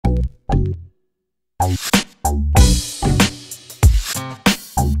Hello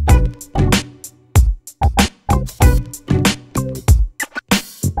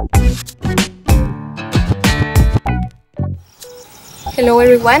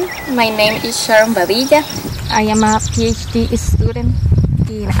everyone, my name is Sharon Badilla. I am a PhD student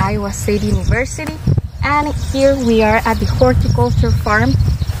in Iowa State University, and here we are at the horticulture farm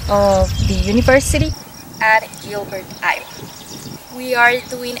of the university at Gilbert, Iowa. We are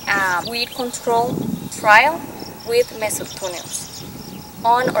doing a weed control trial with mesotunnels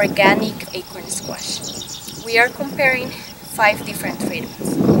on organic acorn squash. We are comparing 5 different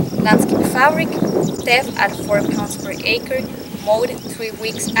treatments: landscape fabric, TEF at 4 pounds per acre, mowed 3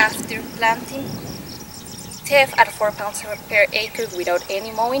 weeks after planting, TEF at 4 pounds per acre without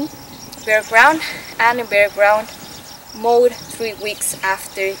any mowing, bare ground, and bare ground mowed 3 weeks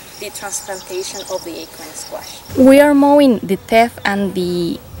after the transplantation of the acorn squash. We are mowing the TEF and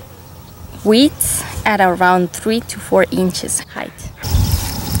the weeds at around 3 to 4 inches height.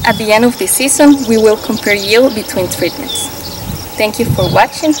 At the end of the season, we will compare yield between treatments. Thank you for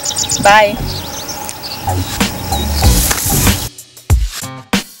watching. Bye.